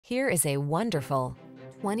Here is a wonderful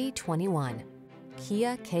 2021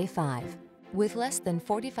 Kia K5. With less than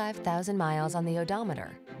 45,000 miles on the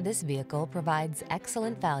odometer, this vehicle provides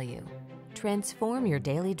excellent value. Transform your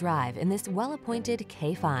daily drive in this well-appointed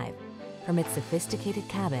K5. From its sophisticated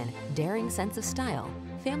cabin, daring sense of style,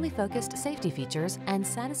 family-focused safety features, and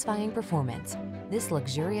satisfying performance, this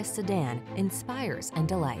luxurious sedan inspires and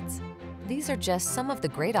delights. These are just some of the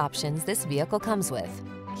great options this vehicle comes with: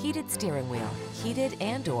 heated steering wheel, heated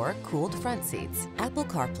and/or cooled front seats, Apple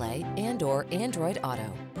CarPlay and/or Android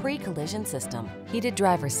Auto, pre-collision system, heated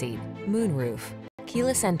driver's seat, moonroof,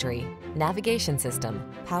 keyless entry, navigation system,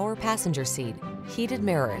 power passenger seat, heated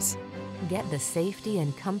mirrors. Get the safety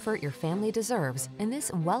and comfort your family deserves in this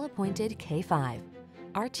well-appointed K5.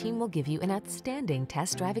 Our team will give you an outstanding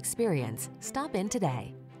test drive experience. Stop in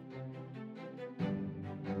today.